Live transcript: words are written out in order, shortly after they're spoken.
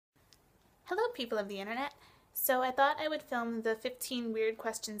Hello, people of the internet. So I thought I would film the 15 weird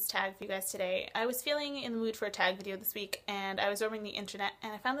questions tag for you guys today. I was feeling in the mood for a tag video this week, and I was roaming the internet,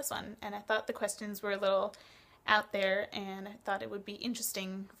 and I found this one, and I thought the questions were a little out there, and I thought it would be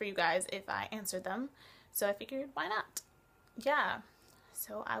interesting for you guys if I answered them. So I figured, why not? Yeah.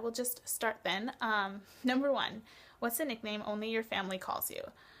 So I will just start then. Number one, what's a nickname only your family calls you?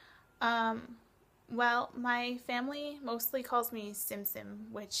 Well, my family mostly calls me Sim Sim,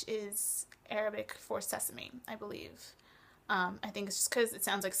 which is Arabic for sesame, I believe. I think it's just because it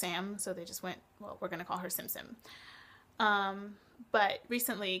sounds like Sam, so they just went, well, we're going to call her Sim Sim. But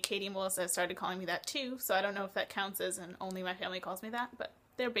recently, Katie and Melissa started calling me that too, so I don't know if that counts as an only my family calls me that, but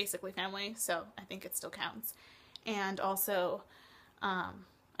they're basically family, so I think it still counts. And also,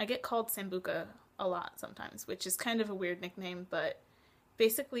 I get called Sambuca a lot sometimes, which is kind of a weird nickname, but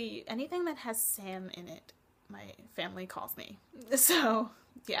basically anything that has Sam in it, my family calls me. So,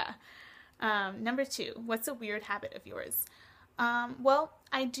 yeah. Number two, what's a weird habit of yours? Well,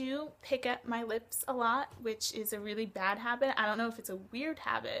 I do pick at my lips a lot, which is a really bad habit. I don't know if it's a weird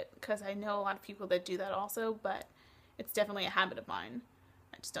habit, because I know a lot of people that do that also, but it's definitely a habit of mine.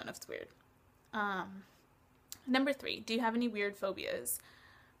 I just don't know if it's weird. Number three, do you have any weird phobias?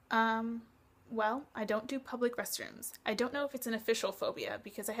 Well, I don't do public restrooms. I don't know if it's an official phobia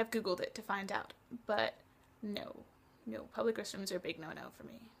because I have Googled it to find out, but no, public restrooms are a big no-no for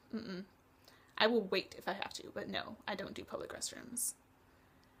me. I will wait if I have to, but no, I don't do public restrooms.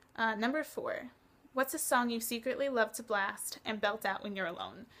 Number four, what's a song you secretly love to blast and belt out when you're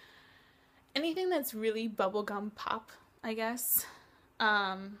alone? Anything that's really bubblegum pop, I guess.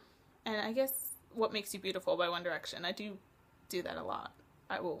 And I guess What Makes You Beautiful by One Direction. I do that a lot.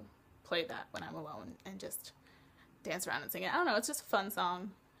 I will play that when I'm alone and just dance around and sing it. I don't know, it's just a fun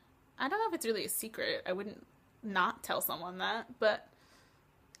song. I don't know if it's really a secret. I wouldn't not tell someone that, but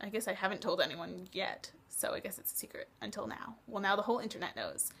I guess I haven't told anyone yet, so I guess it's a secret until now. Well, now the whole internet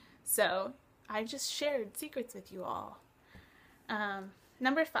knows. So I've just shared secrets with you all.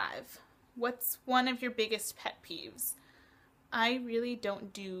 Number five, what's one of your biggest pet peeves? I really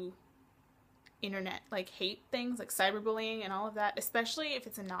don't do internet hate things like cyberbullying and all of that, especially if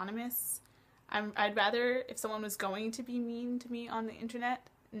it's anonymous. I'd rather, if someone was going to be mean to me on the internet,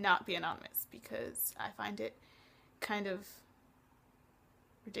 not be anonymous, because I find it kind of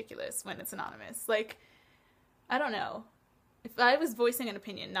ridiculous when it's anonymous. I don't know, if I was voicing an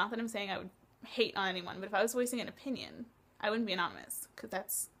opinion, not that I'm saying I would hate on anyone, but if I was voicing an opinion, I wouldn't be anonymous, because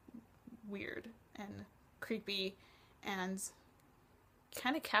that's weird and creepy and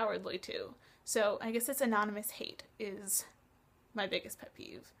kind of cowardly too. So I guess it's anonymous hate is my biggest pet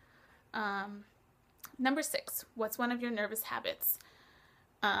peeve. Number six, what's one of your nervous habits?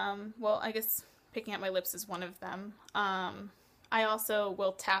 Well, I guess picking at my lips is one of them. I also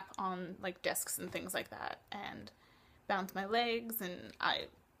will tap on desks and things like that and bounce my legs, and I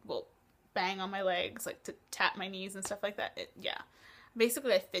will bang on my legs to tap my knees and stuff like that. Yeah.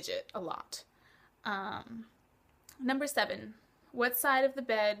 Basically, I fidget a lot. Number seven, what side of the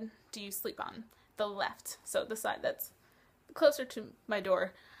bed do you sleep on? The left. So the side that's closer to my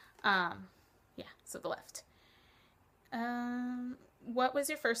door. Yeah, so the left. What was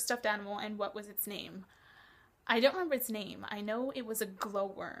your first stuffed animal and what was its name? I don't remember its name. I know it was a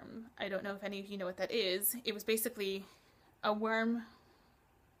glowworm. I don't know if any of you know what that is. It was basically a worm.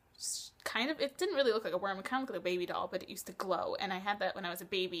 It didn't really look like a worm. It kind of looked like a baby doll, but it used to glow. And I had that when I was a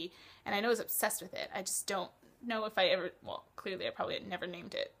baby, and I know I was obsessed with it. I just don't know if I ever, well, clearly I probably had never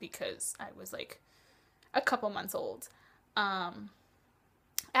named it because I was a couple months old.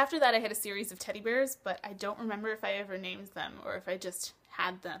 After that I had a series of teddy bears, but I don't remember if I ever named them or if I just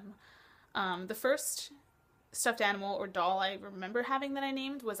had them. The first stuffed animal or doll I remember having that I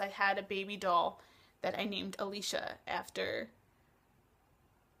named was I had a baby doll that I named Alicia after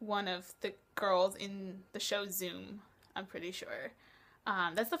one of the girls in the show Zoom, I'm pretty sure.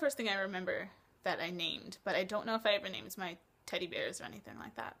 That's the first thing I remember that I named, but I don't know if I ever named my teddy bears or anything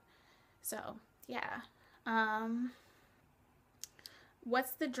like that. So, yeah.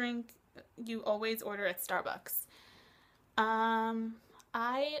 What's the drink you always order at Starbucks?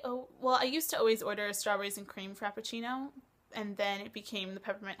 I used to always order a strawberries and cream frappuccino, and then it became the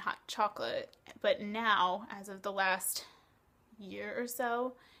peppermint hot chocolate, but now, as of the last year or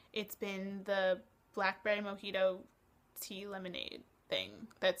so, it's been the blackberry mojito tea lemonade thing.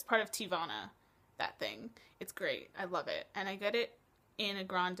 That's part of Teavana. That thing. It's great. I love it. And I get it in a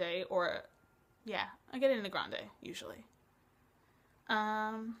grande or, yeah, I get it in a grande usually.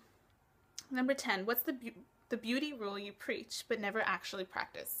 Number 10, what's the beauty rule you preach but never actually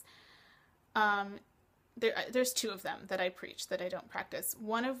practice? there's two of them that I preach that I don't practice.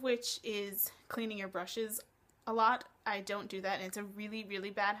 One of which is cleaning your brushes a lot. I don't do that, and it's a really,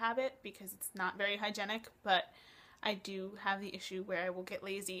 really bad habit because it's not very hygienic, but I do have the issue where I will get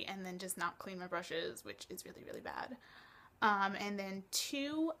lazy and then just not clean my brushes, which is really, really bad. And then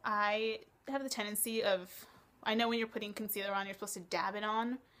two, I have the tendency of, I know when you're putting concealer on, you're supposed to dab it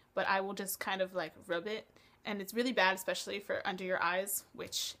on, but I will just kind of like rub it. And it's really bad, especially for under your eyes,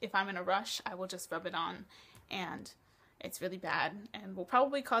 which if I'm in a rush, I will just rub it on, and it's really bad and will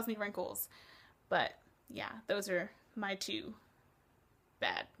probably cause me wrinkles. But yeah, those are my two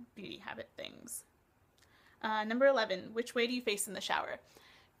bad beauty habit things. Number 11, which way do you face in the shower?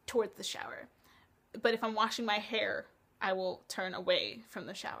 Towards the shower. But if I'm washing my hair, I will turn away from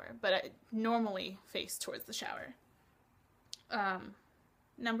the shower, but I normally face towards the shower.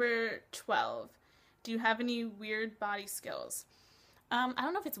 Number 12, do you have any weird body skills? I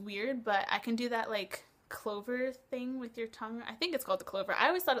don't know if it's weird, but I can do that like clover thing with your tongue. I think it's called the clover. I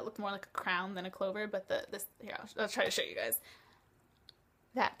always thought it looked more like a crown than a clover, but here, I'll try to show you guys.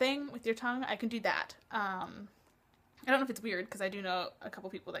 That thing with your tongue, I can do that. I don't know if it's weird because I do know a couple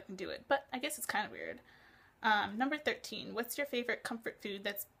people that can do it, but I guess it's kind of weird. Number 13, what's your favorite comfort food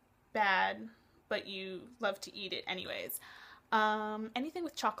that's bad, but you love to eat it anyways? Anything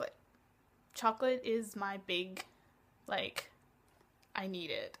with chocolate. Chocolate is my big, like, I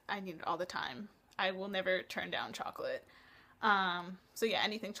need it. I need it all the time. I will never turn down chocolate. So yeah,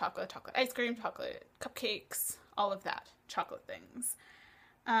 anything chocolate, chocolate ice cream, chocolate cupcakes, all of that, chocolate things.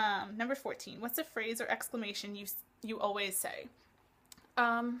 Number 14, what's a phrase or exclamation you always say?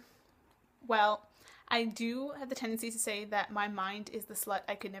 Well, I do have the tendency to say that my mind is the slut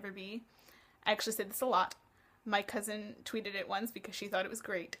I could never be. I actually said this a lot. My cousin tweeted it once because she thought it was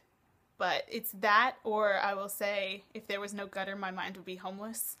great. But it's that, or I will say, if there was no gutter, my mind would be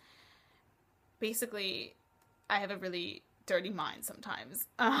homeless. Basically, I have a really dirty mind sometimes.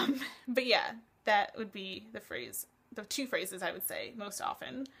 But yeah, that would be the phrase, the two phrases I would say most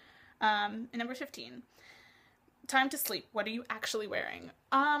often. And number 15, time to sleep. What are you actually wearing?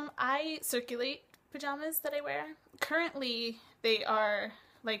 I circulate pajamas that I wear. Currently, they are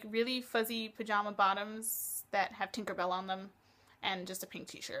like really fuzzy pajama bottoms that have Tinkerbell on them and just a pink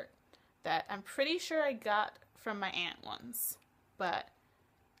t-shirt that I'm pretty sure I got from my aunt once, but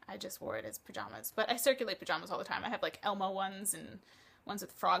I just wore it as pajamas. But I circulate pajamas all the time. I have like Elmo ones and ones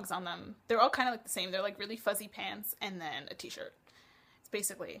with frogs on them. They're all kind of like the same. They're like really fuzzy pants and then a t-shirt. It's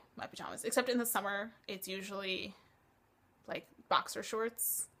basically my pajamas, except in the summer, it's usually like boxer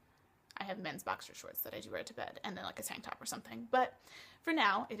shorts. I have men's boxer shorts that I do wear to bed, and then like a tank top or something. But for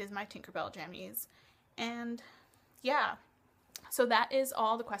now, it is my Tinkerbell jammies. And yeah, so that is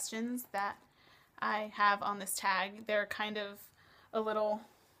all the questions that I have on this tag. They're kind of a little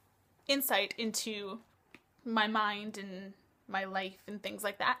insight into my mind and my life and things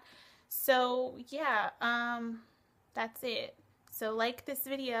like that. So yeah, that's it. So like this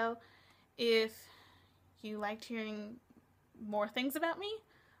video if you liked hearing more things about me,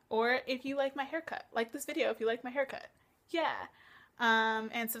 or if you like my haircut. Like this video if you like my haircut. Yeah.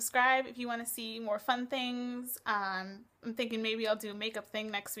 And subscribe if you want to see more fun things. I'm thinking maybe I'll do a makeup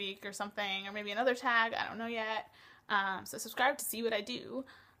thing next week or something, or maybe another tag. I don't know yet. So subscribe to see what I do.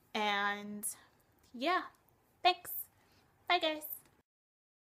 And yeah, thanks. Bye guys.